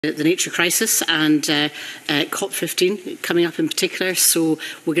the nature crisis and COP15 coming up in particular, so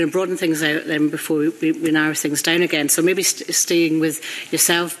we're going to broaden things out then before we narrow things down again. So maybe staying with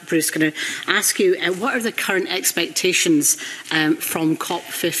yourself, Bruce, going to ask you, what are the current expectations from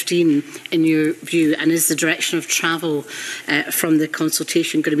COP15 in your view, and is the direction of travel from the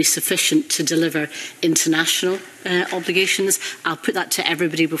consultation going to be sufficient to deliver international obligations? I'll put that to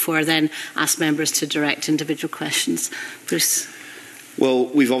everybody before I then ask members to direct individual questions. Bruce. Well,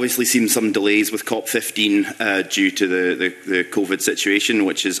 we've obviously seen some delays with COP15 due to the COVID situation,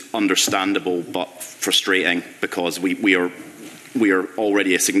 which is understandable but frustrating because we are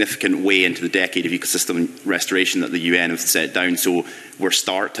already a significant way into the decade of ecosystem restoration that the UN have set down. So we're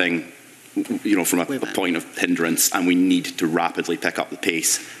starting, from a point of hindrance, and we need to rapidly pick up the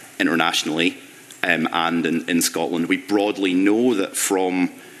pace internationally and in Scotland. We broadly know that from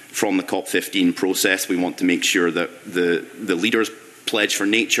the COP15 process, we want to make sure that the leaders' pledge for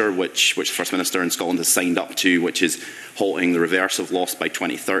nature, which the First Minister in Scotland has signed up to, which is halting the reverse of loss by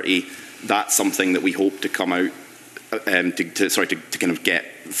 2030. That's something that we hope to come out to kind of get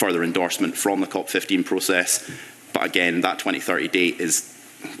further endorsement from the COP15 process. But again, that 2030 date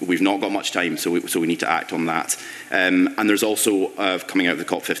we've not got much time, so we need to act on that. And there's also coming out of the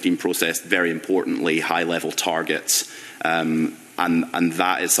COP15 process, very importantly, high-level targets. And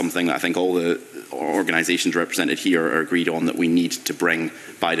that is something that I think all the organisations represented here are agreed on, that we need to bring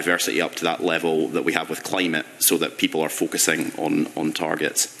biodiversity up to that level that we have with climate so that people are focusing on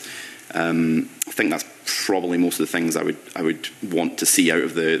targets. I think that's probably most of the things I would want to see out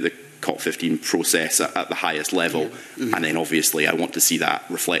of the COP15 process at the highest level. Mm-hmm. And then obviously I want to see that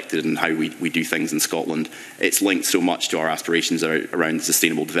reflected in how we do things in Scotland. It's linked so much to our aspirations around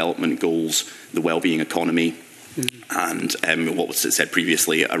sustainable development goals, the wellbeing economy, and what was said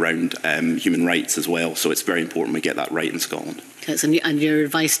previously around human rights as well. So it's very important we get that right in Scotland. Yes, and your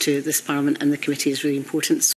advice to this Parliament and the committee is really important.